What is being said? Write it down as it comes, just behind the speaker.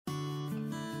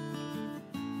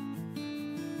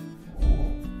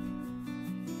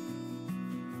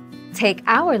Take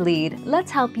our lead, let's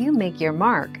help you make your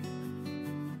mark.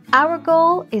 Our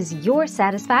goal is your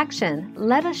satisfaction.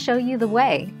 Let us show you the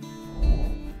way.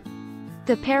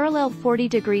 The parallel 40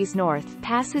 degrees north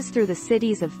passes through the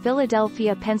cities of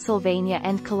Philadelphia, Pennsylvania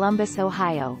and Columbus,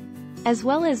 Ohio, as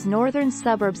well as northern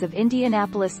suburbs of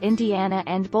Indianapolis, Indiana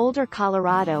and Boulder,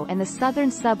 Colorado, and the southern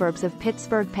suburbs of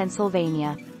Pittsburgh,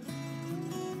 Pennsylvania.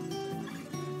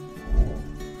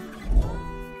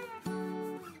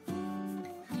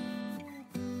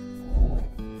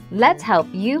 Let's help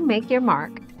you make your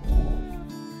mark.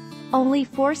 Only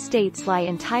 4 states lie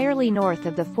entirely north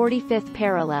of the 45th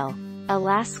parallel: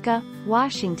 Alaska,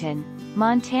 Washington,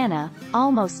 Montana,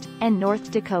 almost, and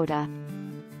North Dakota.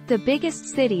 The biggest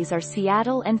cities are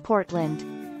Seattle and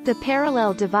Portland. The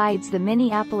parallel divides the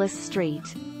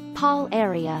Minneapolis-St. Paul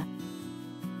area.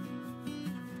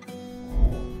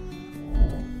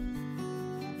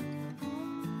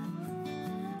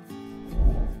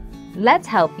 Let's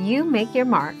help you make your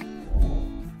mark.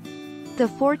 The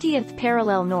 40th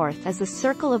parallel north is a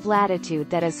circle of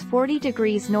latitude that is 40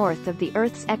 degrees north of the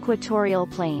Earth's equatorial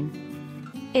plane.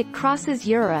 It crosses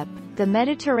Europe, the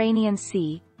Mediterranean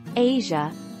Sea,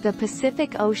 Asia, the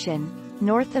Pacific Ocean,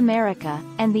 North America,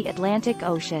 and the Atlantic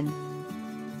Ocean.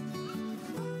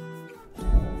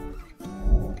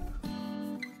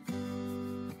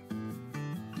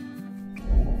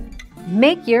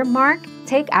 Make your mark,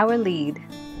 take our lead.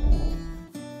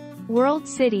 World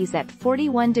cities at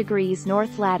 41 degrees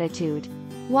north latitude.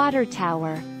 Water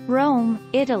Tower. Rome,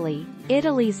 Italy.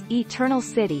 Italy's Eternal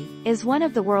City is one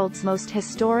of the world's most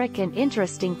historic and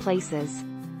interesting places.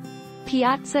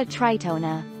 Piazza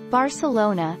Tritona.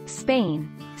 Barcelona, Spain.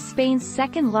 Spain's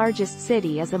second largest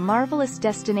city is a marvelous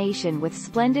destination with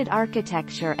splendid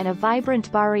architecture and a vibrant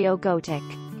barrio Gothic.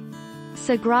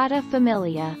 Sagrada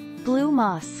Familia. Blue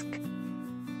Mosque.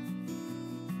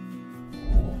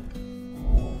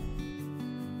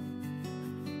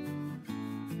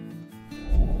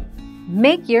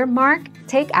 Make your mark,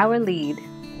 take our lead.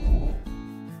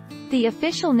 The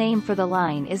official name for the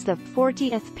line is the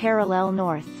 40th parallel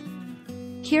north.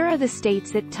 Here are the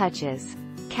states it touches: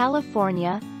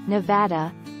 California,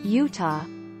 Nevada, Utah,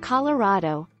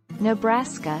 Colorado,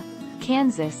 Nebraska,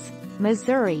 Kansas,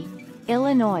 Missouri,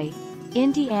 Illinois,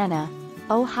 Indiana,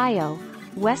 Ohio,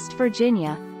 West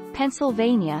Virginia,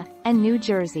 Pennsylvania, and New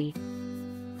Jersey.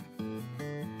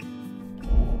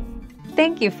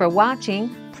 Thank you for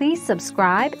watching. Please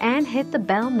subscribe and hit the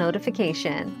bell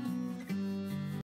notification.